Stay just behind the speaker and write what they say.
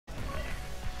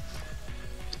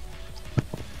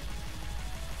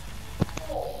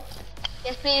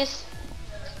Yes, please.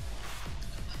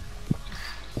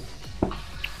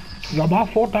 Yeah, my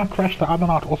Fortnite crashed the other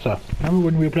night also. Remember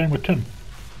when we were playing with Tim?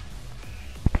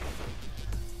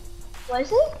 What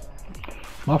is it?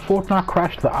 My Fortnite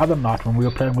crashed the other night when we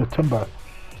were playing with Timbo.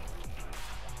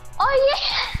 Oh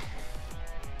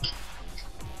yeah.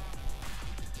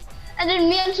 And then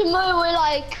me and Timo were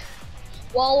like,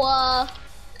 well,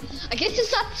 I guess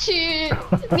it's up to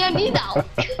me and you now.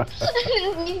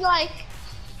 And he's like,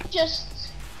 just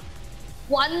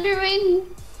wondering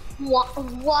what's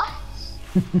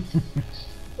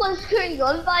going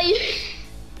on by you.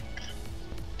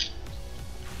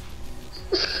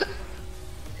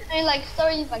 And like,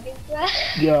 sorry if I get that.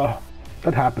 Yeah,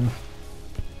 that happens.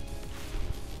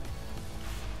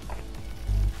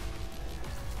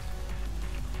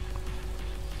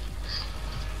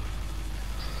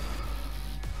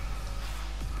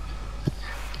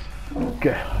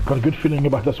 Okay, got a good feeling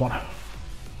about this one.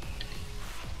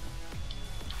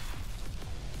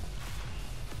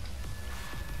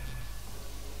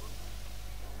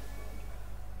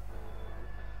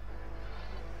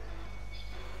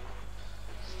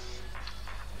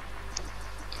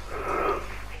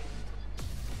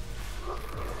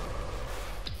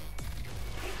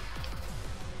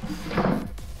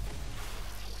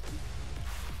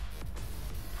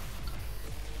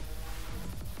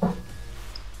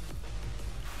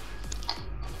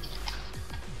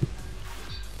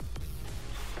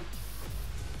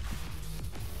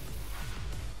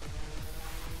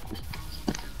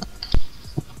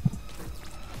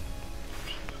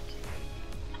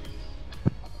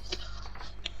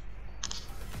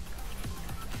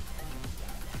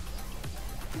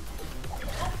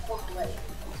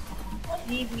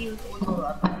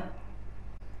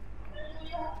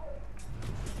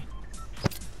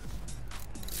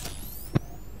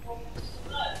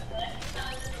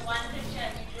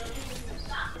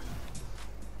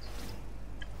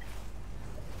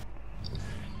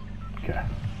 Okay.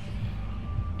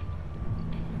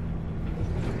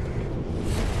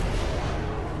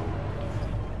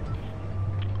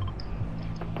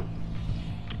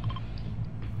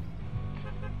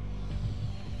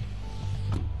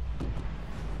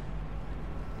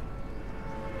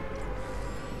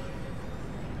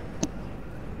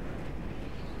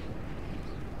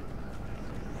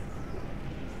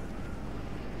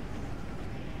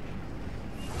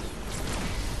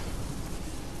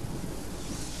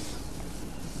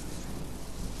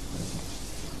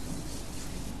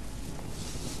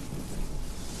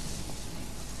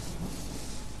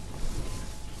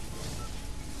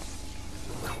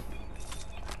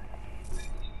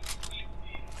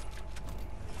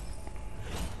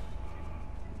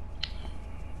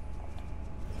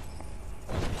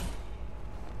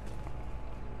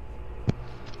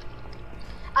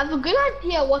 I have a good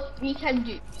idea what we can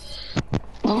do.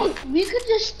 We could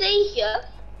just stay here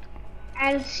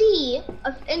and see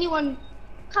if anyone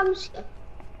comes here.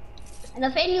 And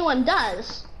if anyone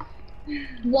does,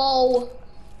 well,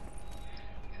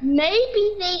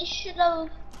 maybe they should have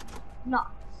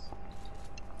not.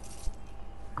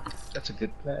 That's a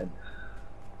good plan.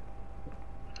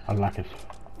 I like it.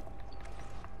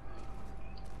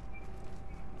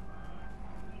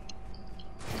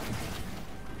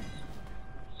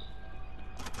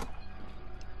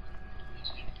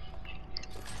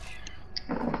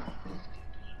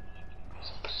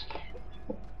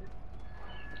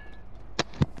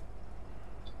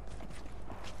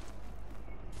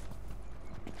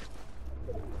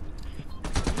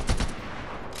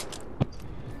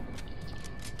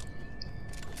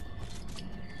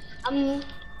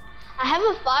 I have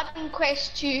a fighting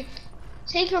quest to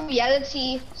take a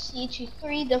reality C to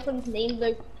 3 different main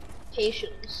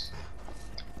locations.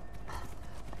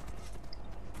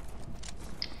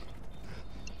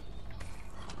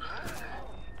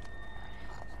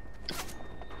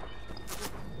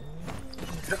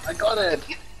 I got it!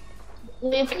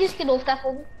 Will you please get off that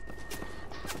for me?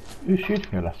 Who's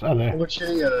shooting at us? Oh, there. What's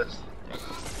shooting at us?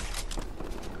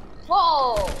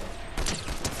 Whoa!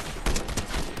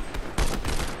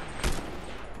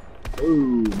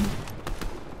 Boom!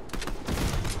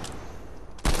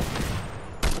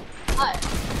 Hi.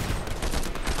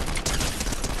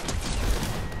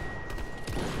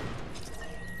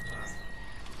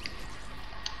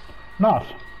 Nice.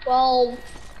 Well,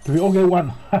 Did we all get one?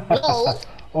 no. That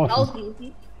was Awesome.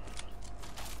 easy.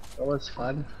 That was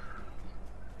fun.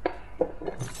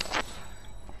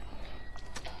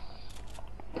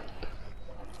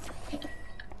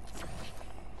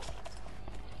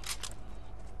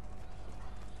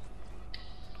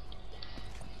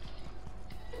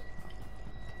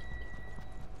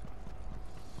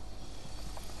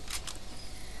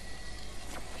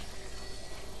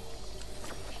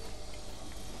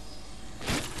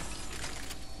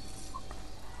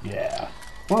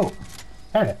 Whoa!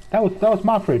 Hey, that was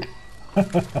my fridge.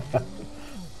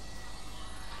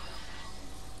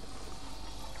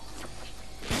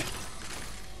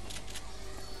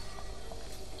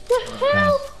 What the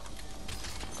hell?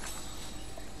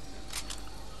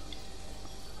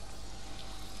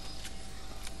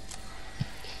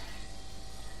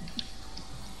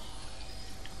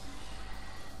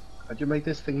 How'd you make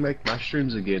this thing make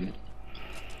mushrooms again?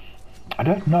 I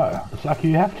don't know. It's like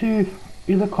you have to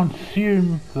either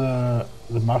consume the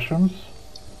mushrooms,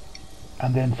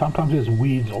 and then sometimes there's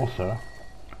weeds also.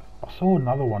 I saw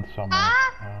another one somewhere.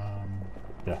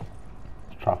 Yeah,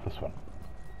 let's try this one.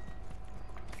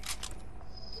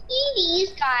 See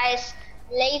these guys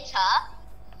later.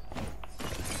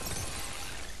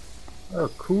 Oh,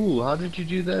 cool. How did you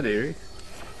do that, Eric?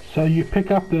 So you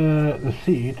pick up the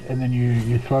seed, and then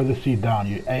you throw the seed down.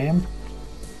 You aim,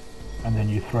 and then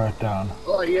you throw it down.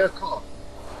 Oh, yeah, car.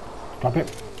 Drop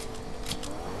it.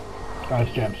 Oh,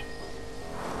 it's James.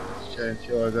 James,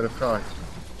 yo, I got a prize.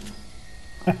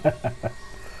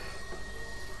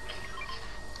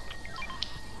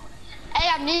 Hey,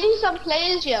 I'm needing some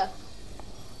players here.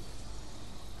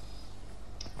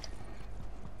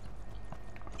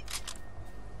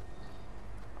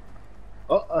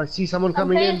 Oh, I see someone Some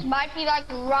coming players in. might be like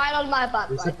right on my butt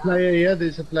There's a right now. player here,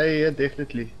 there's a player here,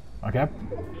 definitely. Okay.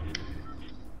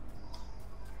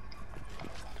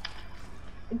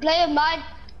 The player might.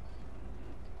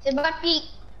 There might be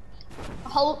a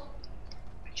whole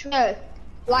trio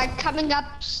like coming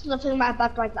up sniffing my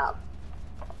butt right now.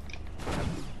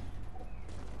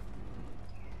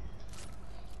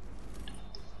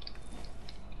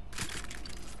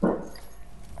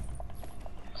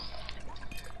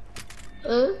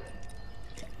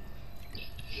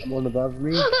 Someone above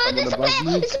me, There's someone a above player!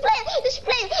 me. There's a player! There's a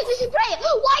player! There's a player!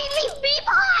 Why you leave me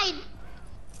behind?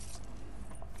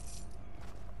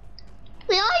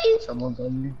 Where are you? Someone's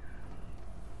on me.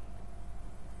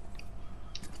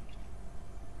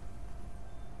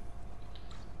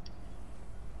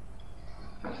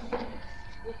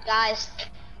 Guys,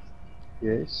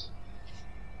 Yes.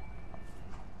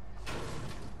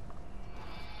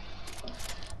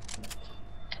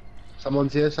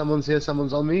 Someone's here, someone's here,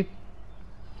 someone's on me.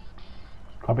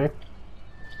 Copy.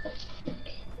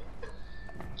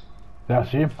 Yeah, I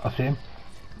see him. I see him.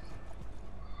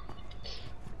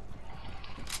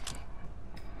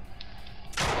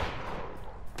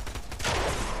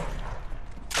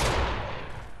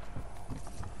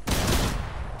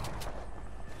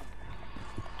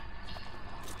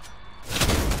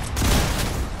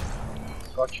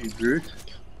 Got you, brute.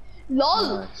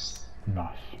 lol, Nice.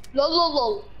 Nice. lol, lol,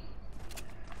 lol.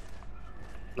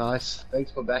 Nice.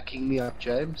 Thanks for backing me up,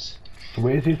 James. So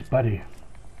where's his buddy?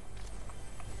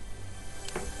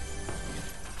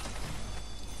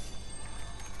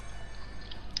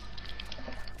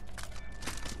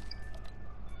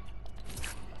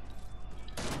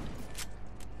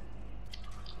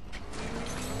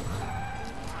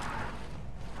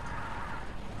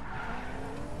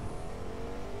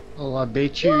 Oh, I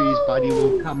bet you his buddy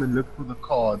will come and look for the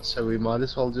card, so we might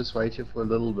as well just wait here for a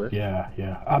little bit. Yeah,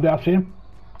 yeah. Oh, there, I see him.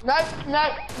 No, no,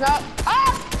 no.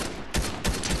 Ah!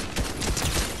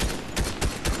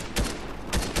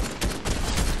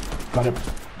 Got him.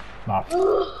 Nice.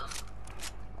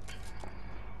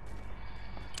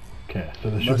 Okay, so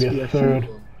there should Must be be a a third,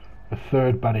 single. a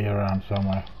third buddy around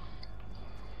somewhere.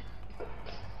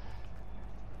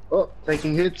 Oh,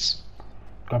 taking hits.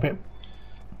 Copy.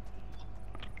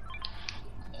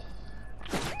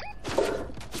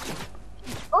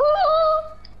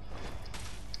 Oh!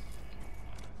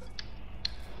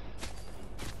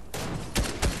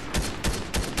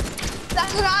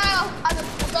 That's an aisle.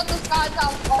 I've got this guy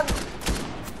down.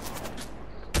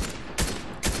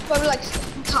 Probably like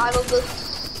time of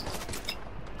this.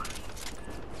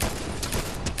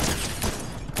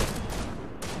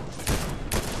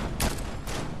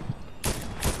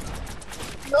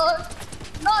 No,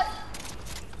 no.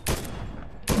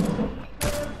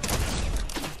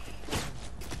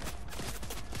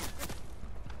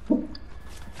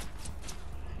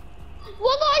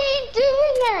 What are you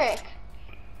doing, Eric?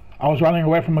 I was running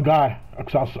away from a guy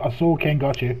because I saw Ken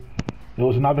got you. There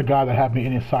was another guy that had me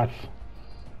in his sights.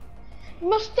 You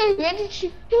must stay ready to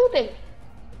shoot him.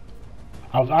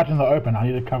 I was out in the open. I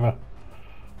needed cover.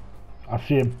 I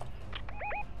see him.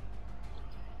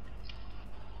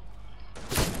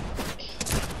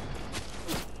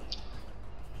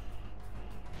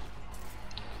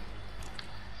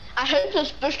 I hope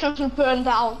this bush doesn't burn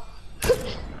down.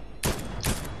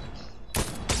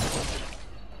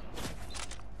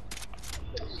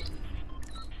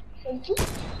 Thank you.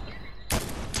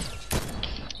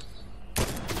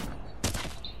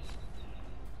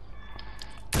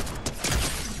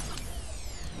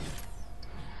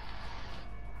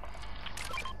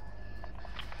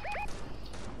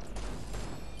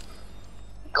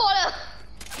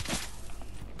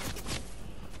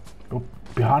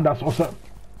 Behind us also.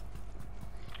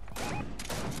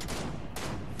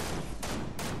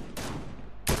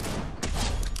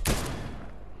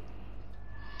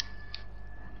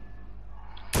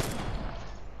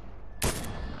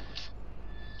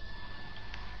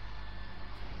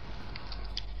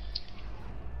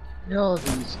 Yeah,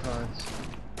 these guys.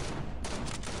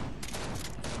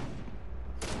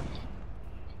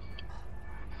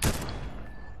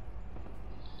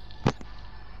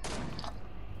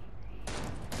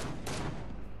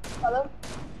 Hello?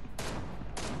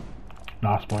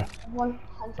 Nice boy. 100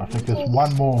 I think there's meters.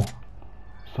 one more.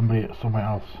 Somewhere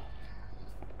else.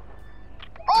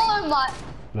 Oh my!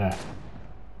 There.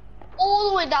 All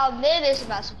the way down there, there's a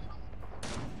massive one.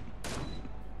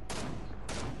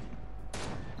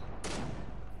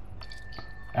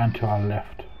 And to our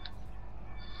left.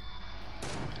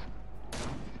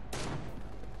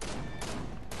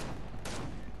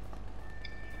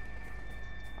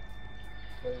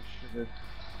 Where should it?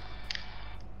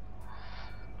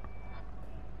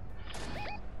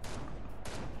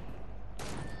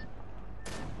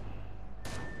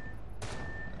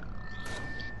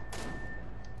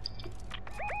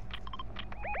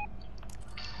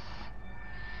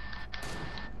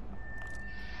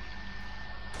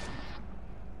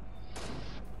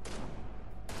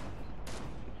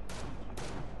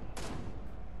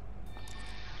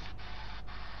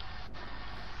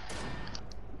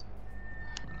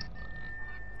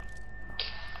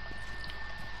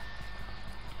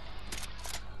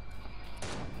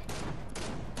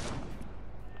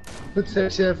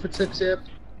 Footsteps here, footsteps here.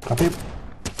 Copy.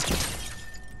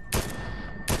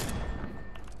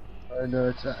 Oh no,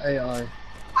 it's an AI.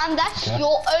 And that's Okay.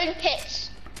 your own pet.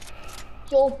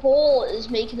 Your ball is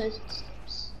making those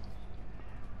footsteps.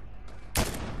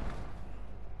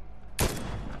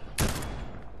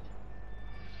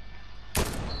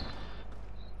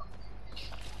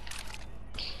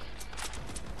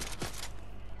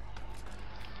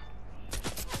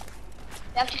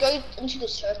 You have to go into the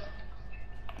circle.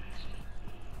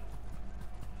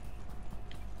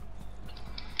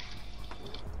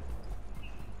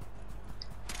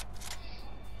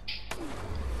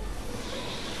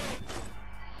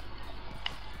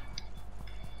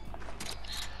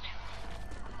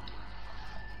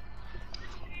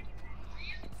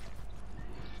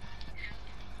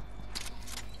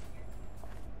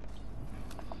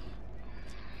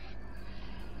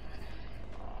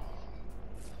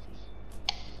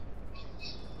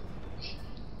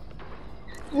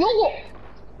 No!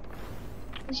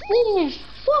 This ball is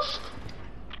fast!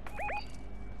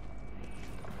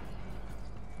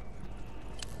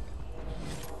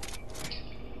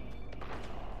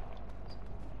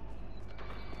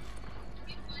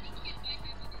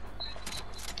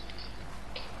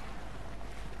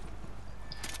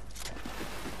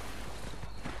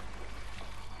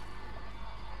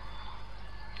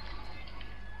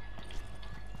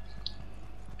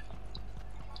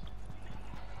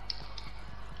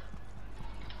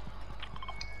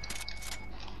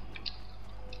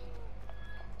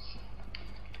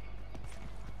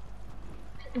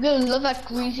 You're gonna love that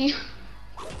greasy.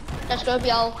 That's gonna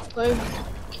be our home.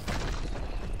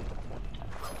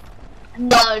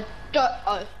 No, don't.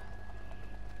 Oh.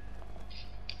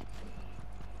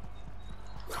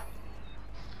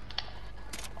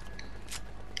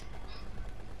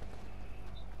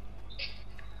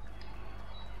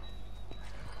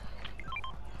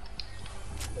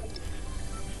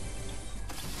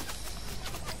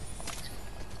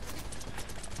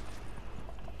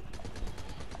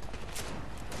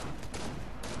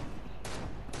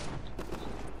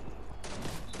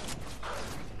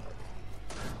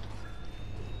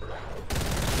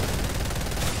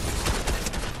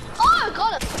 Oh, I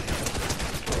got it!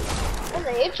 That's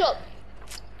a headshot.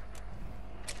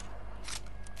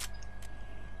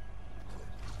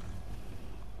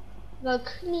 The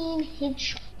clean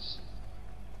headshots.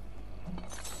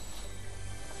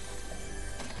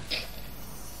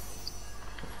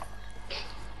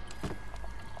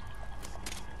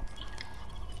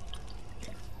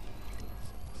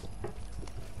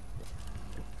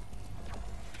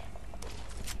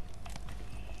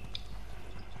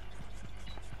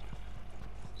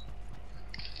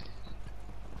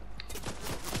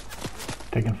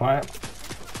 Taking fire.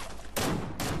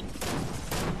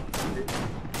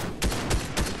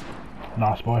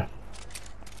 Nice boy.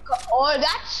 Oh,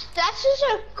 that's just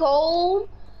a gold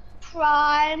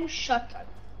prime shotgun.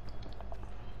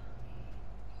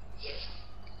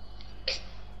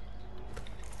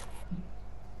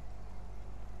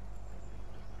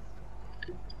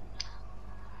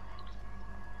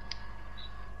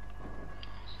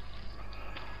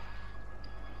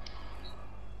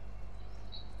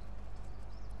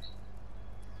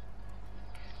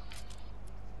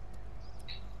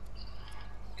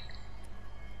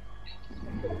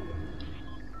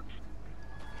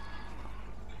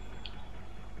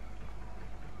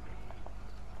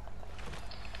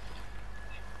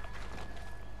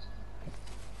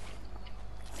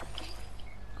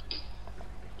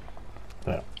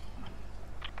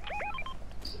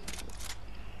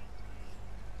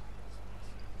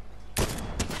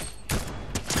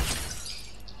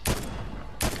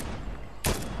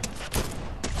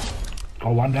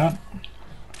 Oh, one down.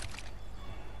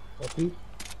 Copy.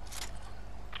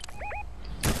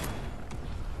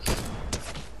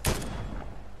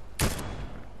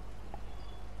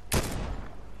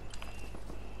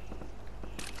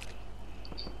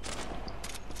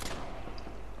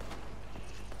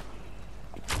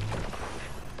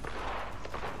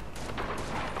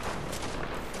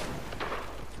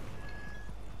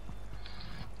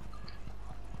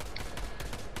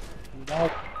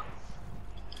 Knock.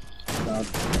 Knock.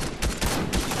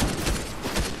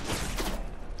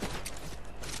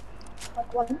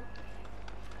 Like one.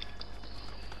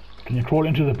 Can you crawl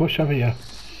into the bush over here?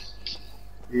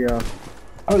 Yeah.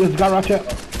 Oh, there's a guy right here.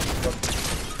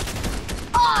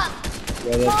 Ah!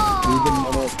 Yeah, that's leaving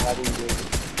mono padding there.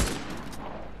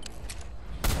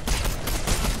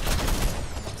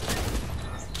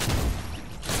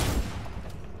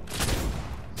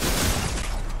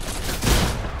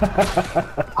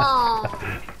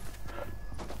 Ah!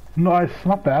 Nice,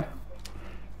 not bad.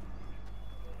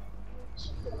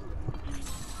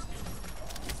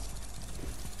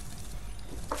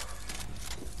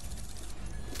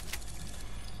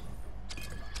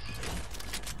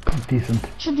 Decent.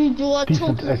 Should we do a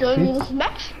Decent total zone in XP. this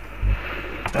match?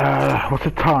 What's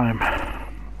the time?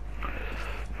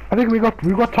 I think we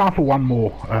got time for one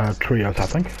more trios. I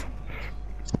think.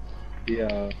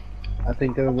 Yeah. I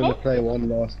think I'm gonna play one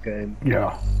last game.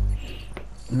 Yeah.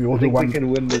 We I also think we one. can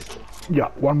win this. Yeah,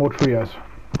 one more trios.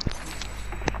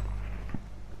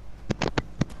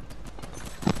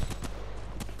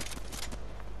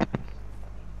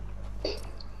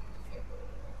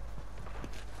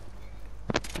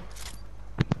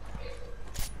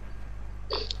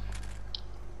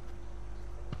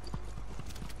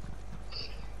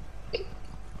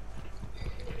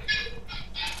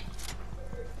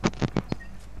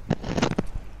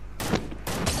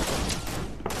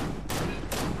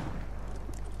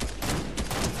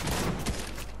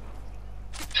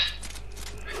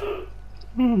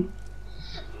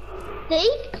 They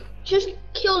just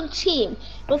killed a team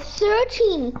with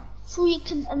 13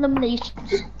 freaking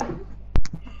eliminations.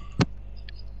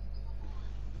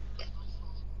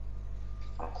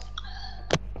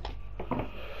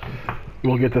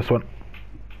 We'll get this one.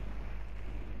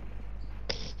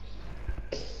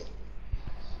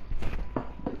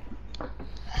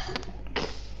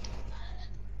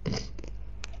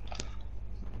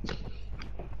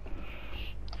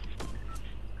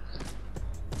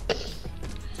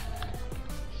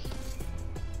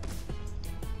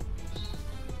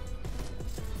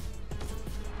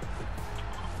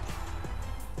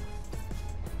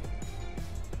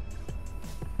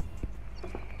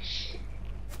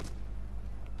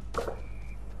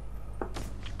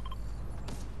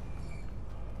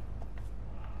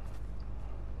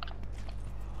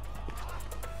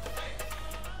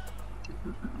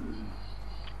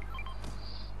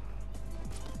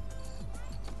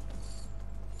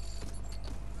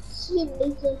 See you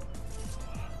later.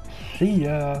 See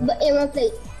ya. The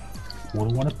aeroplane.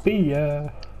 Wouldn't want to be ya.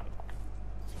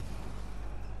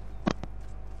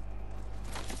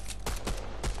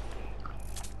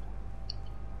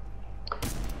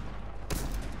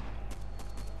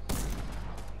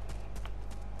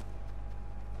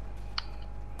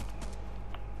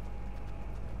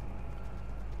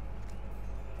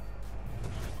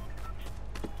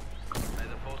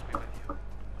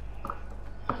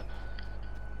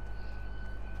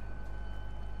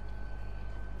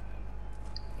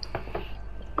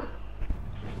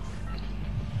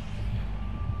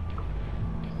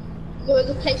 There was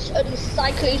a place only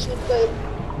cyclists would go.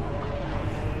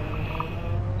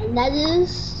 And that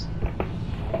is...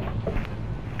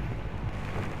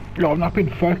 Yo, I've not been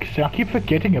focusing. I keep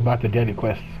forgetting about the daily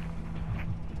quests.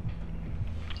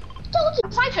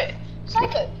 Psycho!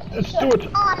 Psycho! Let's do it.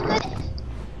 Oh, I got it!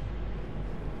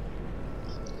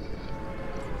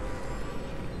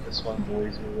 This one,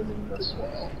 boys, we're winning this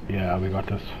one. Yeah, we got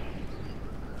this.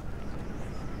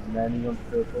 Landing on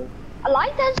purple. I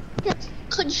like that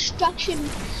construction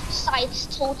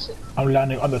sites total. I'm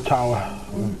landing on the tower,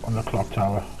 on the clock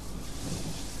tower.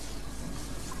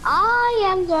 I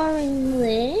am going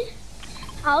there.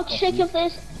 I'll check if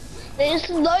there's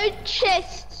no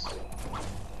chests.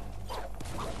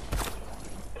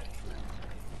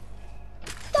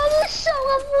 That is so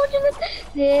unfortunate.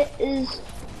 There is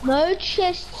no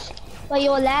chests where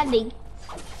you're landing,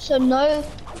 so no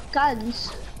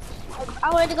guns. I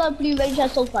already got a blue ranger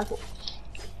assault rifle.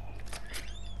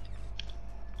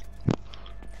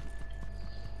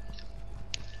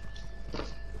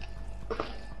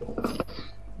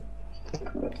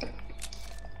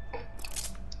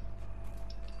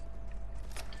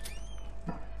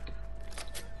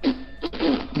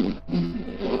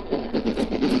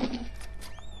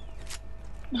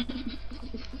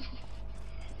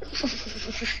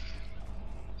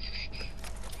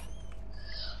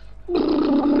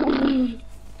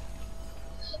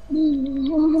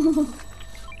 Yeah,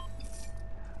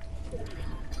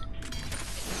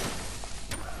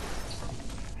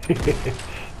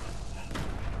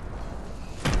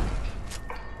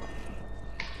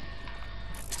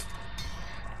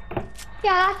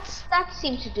 that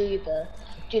seems to do the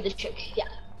trick. Yeah,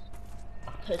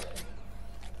 totally,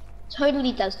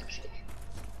 totally does the trick.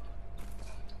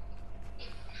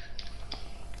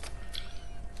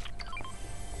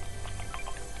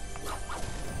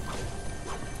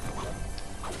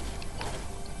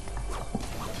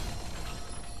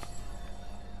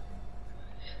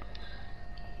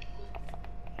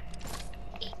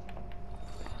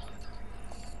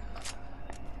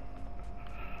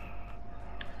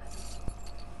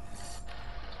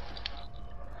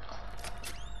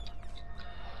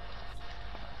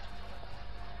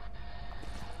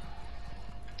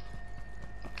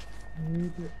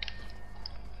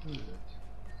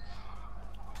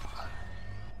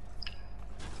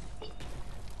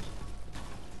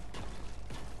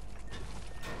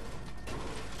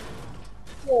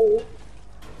 Whoa.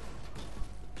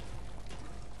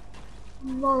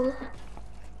 Whoa.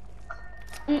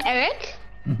 Eric,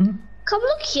 come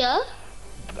look here.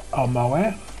 On my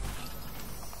way.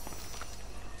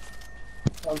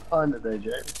 I'll find it there,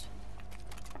 James.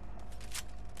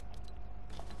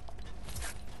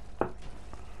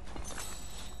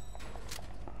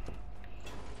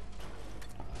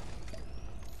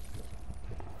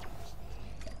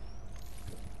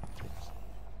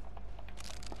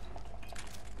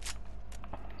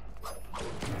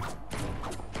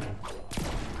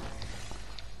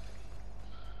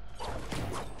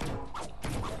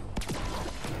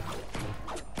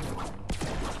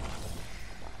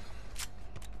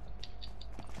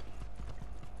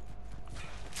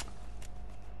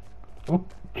 Oh,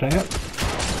 player.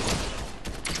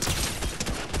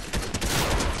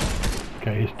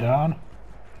 Okay, he's down.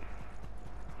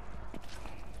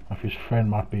 If his friend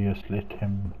might be, just let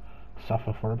him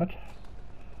suffer for a bit.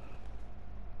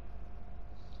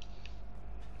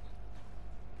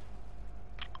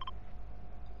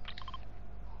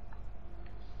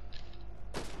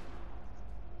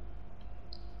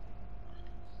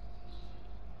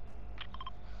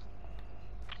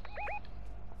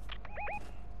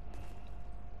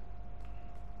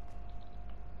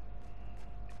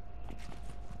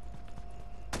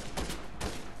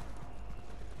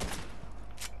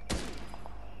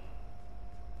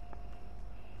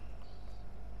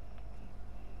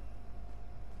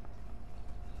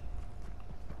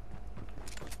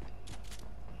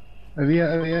 Over here,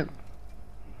 over here.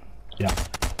 Yeah.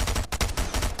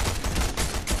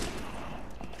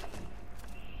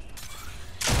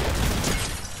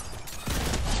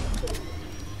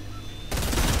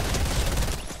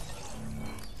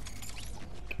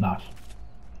 Nice.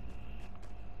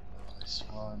 Nice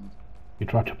one. He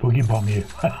tried to boogie bomb you.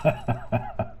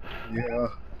 Yeah.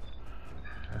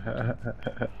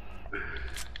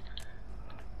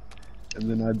 And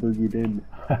then I boogied in.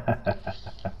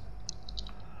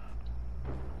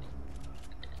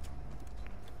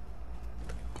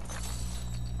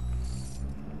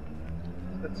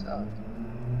 What's that sound?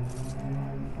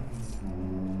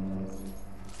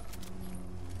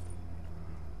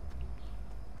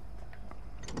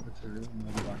 That's a real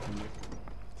motherfucker.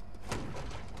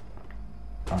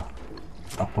 Oh,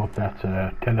 I thought that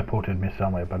teleported me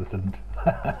somewhere, but it didn't.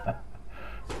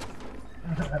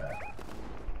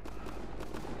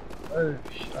 Oh,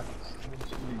 shucks.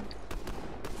 That's me.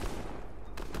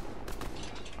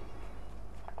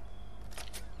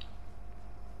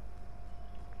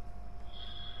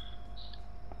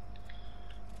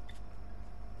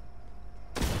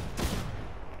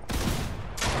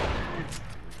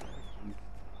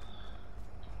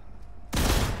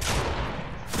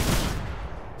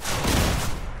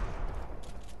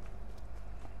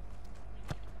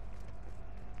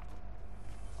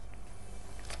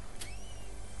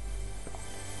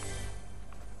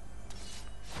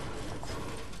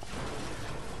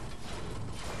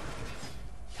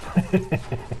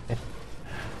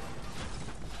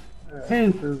 Hey,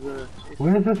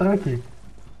 where is this Oakley?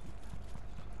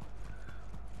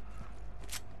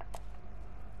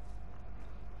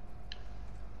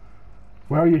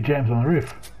 Where are you, James, on the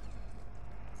roof?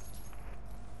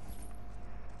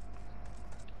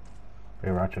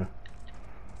 Hey, Roger.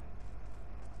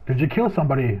 Did you kill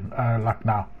somebody, like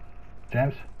now,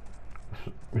 James?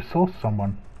 We saw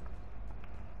someone.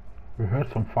 We heard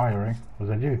some firing. Was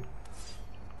that you?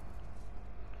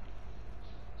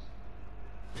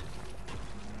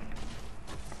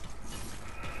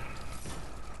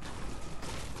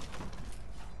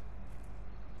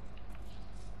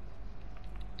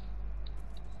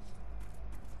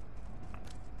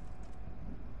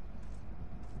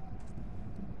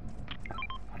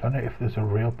 Don't know if there's a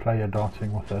real player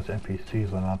dancing with those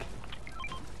NPCs or not.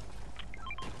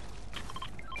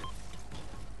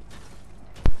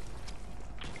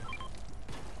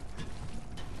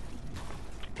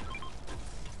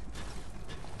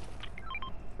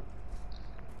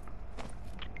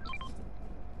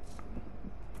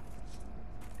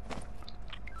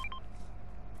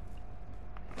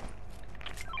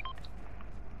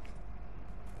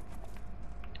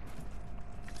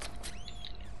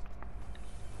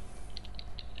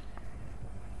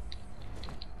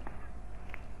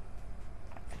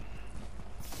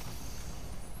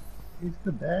 He's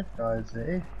the bad guys,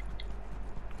 eh?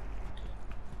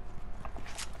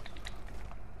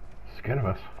 Scared of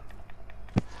us.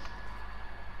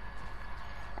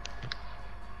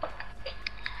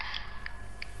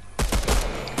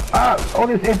 Ah! All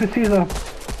these NPCs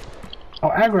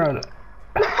are aggroed.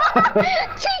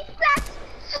 Take that!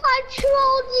 I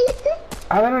trolled you!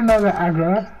 I didn't know they're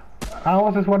aggro. I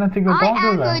was just wanting to go I dance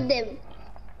with aggroed them. them.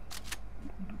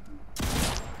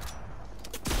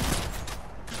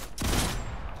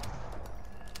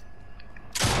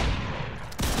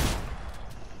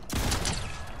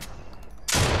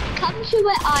 Come to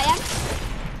where I am.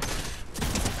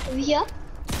 Over here.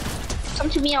 Come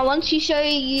to me, I want to show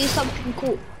you something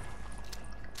cool.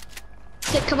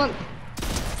 Okay, come on.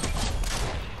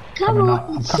 Come Coming on, now,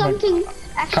 I'm it's coming. something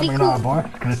actually Coming cool. now,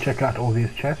 boy. Gonna check out all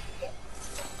these chests.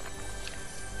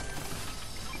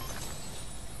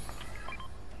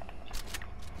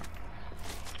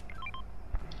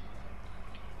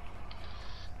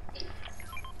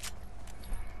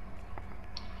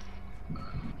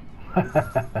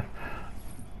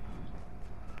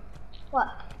 What?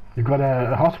 You've got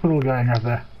a hospital going up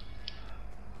there.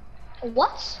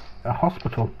 What? A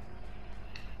hospital.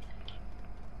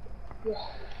 Yeah.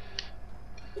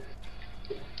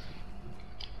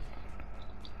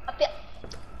 Up here.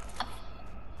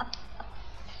 Up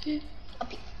here.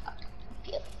 Up here.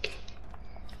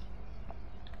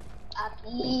 Up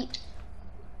here.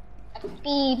 Up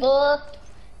here, boy.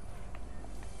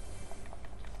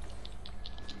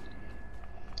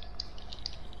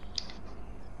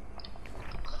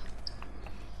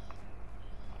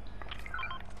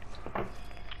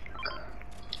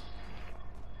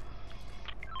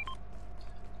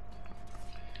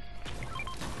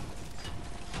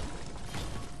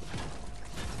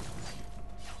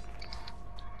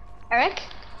 Eric,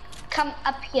 come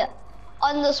up here.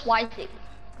 On this white thing.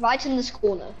 Right in this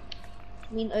corner.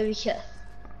 I mean over here.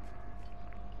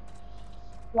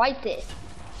 Right there.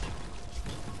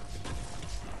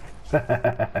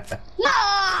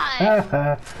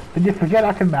 Nice! Did you forget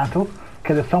I can mantle?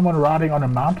 Okay, there's someone riding on a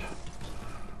mount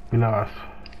below us.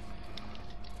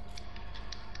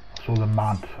 I saw the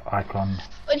mount icon.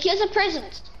 But here's a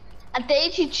present. I dare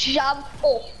you to jump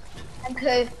off and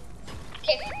go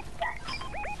get that.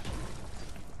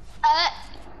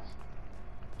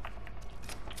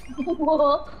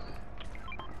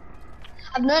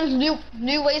 I've learned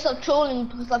new ways of trolling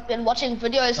because I've been watching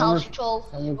videos how to troll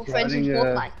your friends in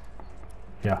Fortnite.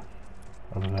 Yeah,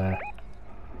 over there.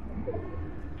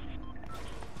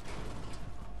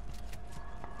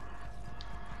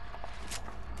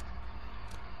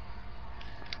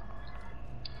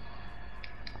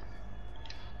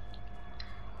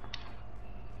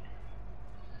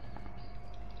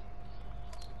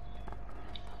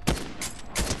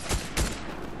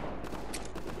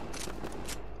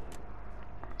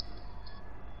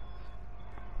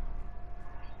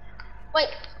 Wait,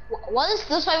 what is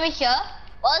this over here?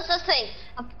 What is this thing?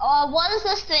 What is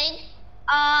this thing?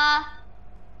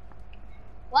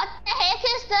 What the heck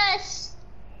is this?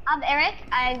 Eric,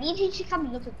 I need you to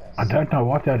come look at this. I don't know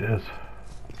what that is.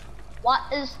 What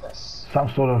is this? Some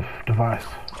sort of device.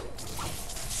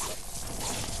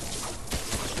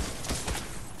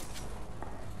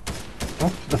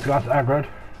 Oh, this guy's aggroed.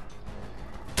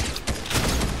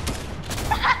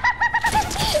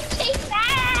 Take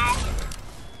that!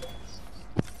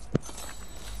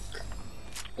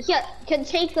 Here, you can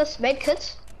take this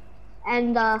medkit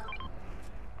and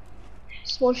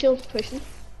small shield potion.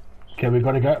 Okay, we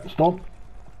gotta go. Stop.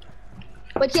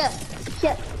 But here,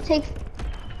 take.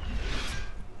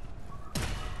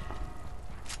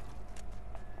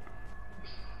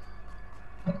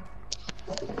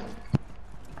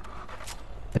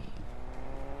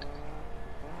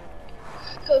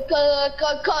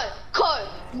 Go,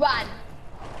 run.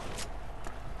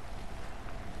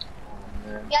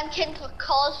 We can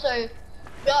cars, so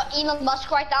we are Elon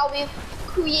Musk right now. We've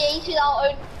created our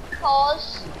own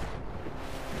cars.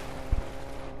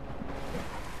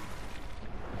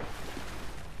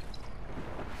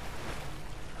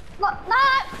 No!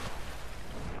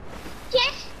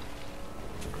 Yes!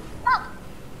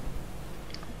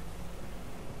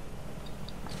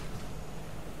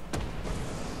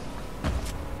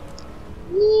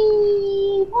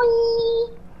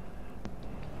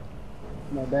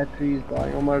 battery is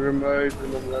dying on my remote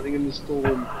and I'm running in the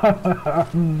storm.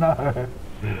 No.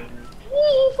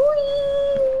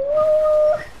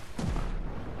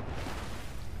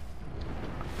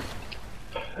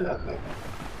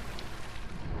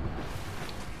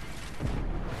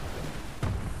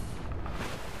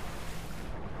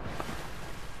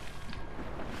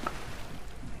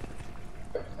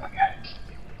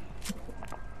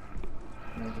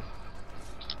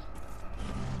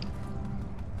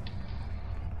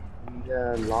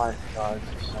 Life, guys.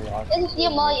 This is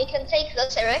DMR, you can take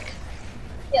this, Eric.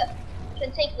 Yeah, you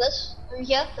can take this. Over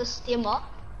here, this is DMR.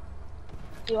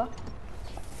 You are.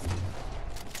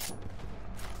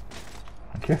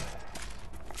 Okay.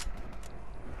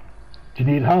 Do you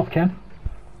need help, Ken?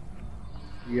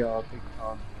 Yeah, big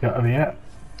time. Yeah, over here.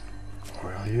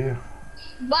 Where are you?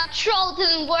 But troll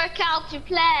didn't work out to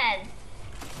plan.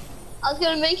 I was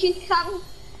gonna make you come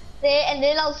there and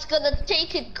then I was gonna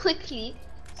take it quickly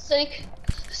so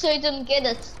you didn't get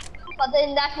it. But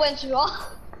then that went wrong.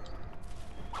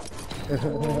 The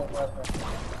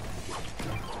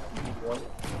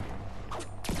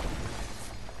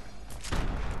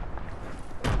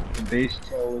best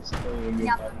troll is still when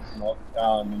your buddy's knocked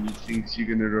down and you think you're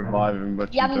gonna revive him,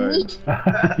 but you don't.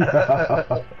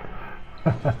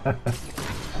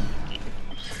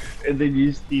 And then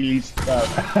you steal his stuff.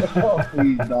 Oh,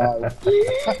 please die.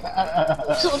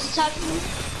 So what's happening?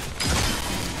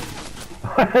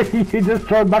 You just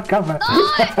tried my cover. No! I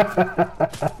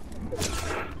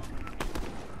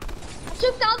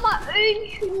took down my own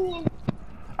tree.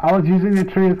 I was using the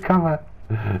tree as cover.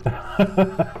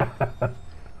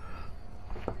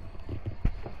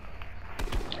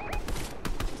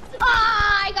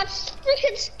 Ah, I got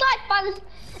freaking sniped by this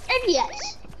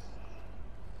idiots.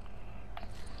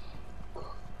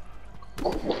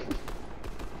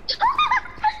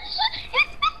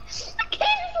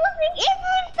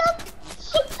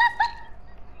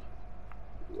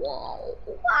 Wow,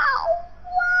 wow,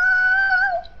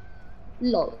 wow.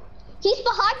 Lol. He's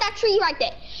behind that tree right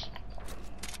there.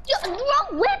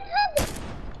 Wrong weapon!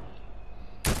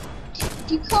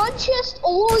 You can't just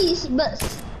always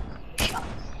miss.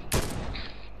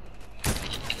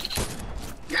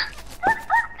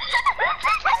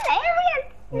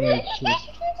 Hilarious!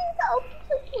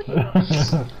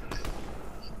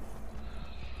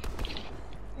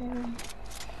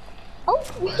 Oh,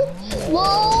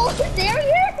 whoa, there he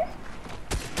is!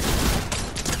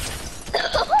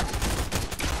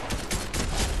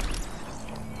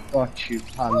 Got you,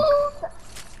 punk.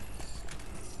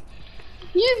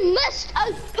 You missed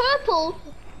a purple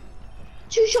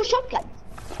two-shot shotgun.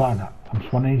 Fine, I'm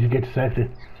just wanting you to get to safety.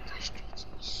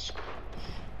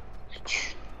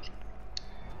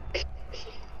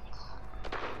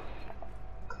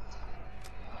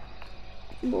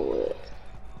 Boy,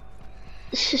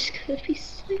 this is gonna be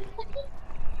so funny.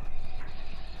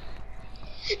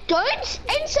 Don't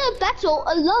enter a battle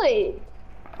alone.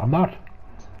 I'm not.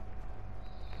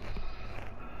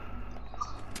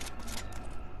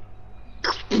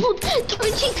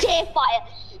 Don't you dare fire.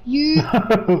 You.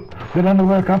 They don't know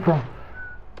where I come from.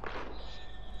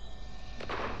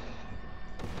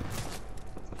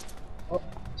 Oh,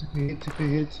 took a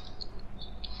hit.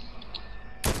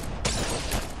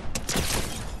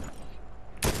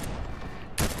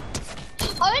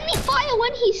 Only fire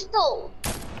when he's still.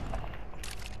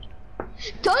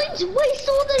 Don't waste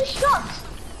all those shots.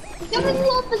 Giving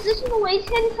your position away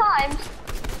 10 times.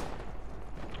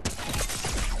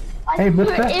 Hey,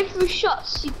 mister. For every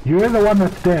shot. You're the one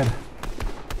that's dead.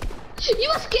 You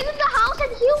must get in the house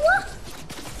and heal her?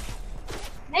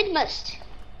 Med must.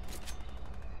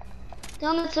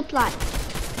 Down the supply.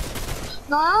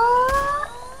 No.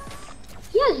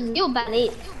 Here's real ballet.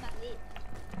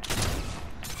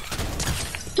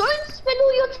 Don't spend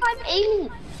all your time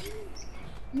aiming.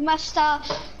 You must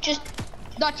just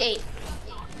not aim.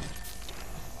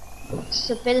 It's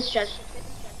a better strategy.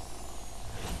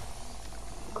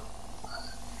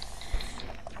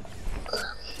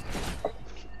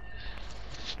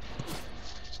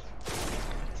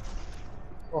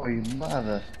 Oh, you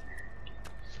mother.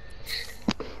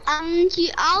 You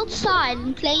outside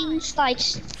and playing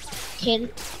sites, Ken.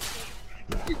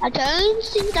 I don't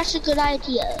think that's a good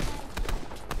idea.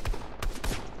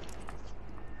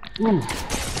 Oh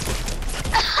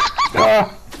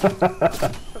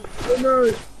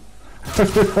no!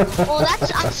 Oh,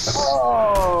 that's us.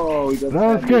 Oh, That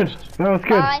was good. That was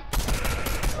good. Bye.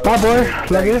 Bye, boy.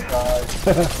 Love you.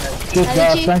 Cheers,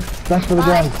 guys. Thanks for the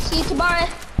Bye. game. See you tomorrow.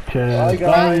 Cheers. Bye,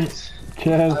 guys.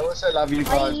 Cheers. I also love you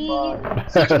guys. Bye.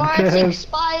 See you tomorrow at Cheers. 6.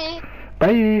 Bye.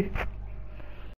 Bye.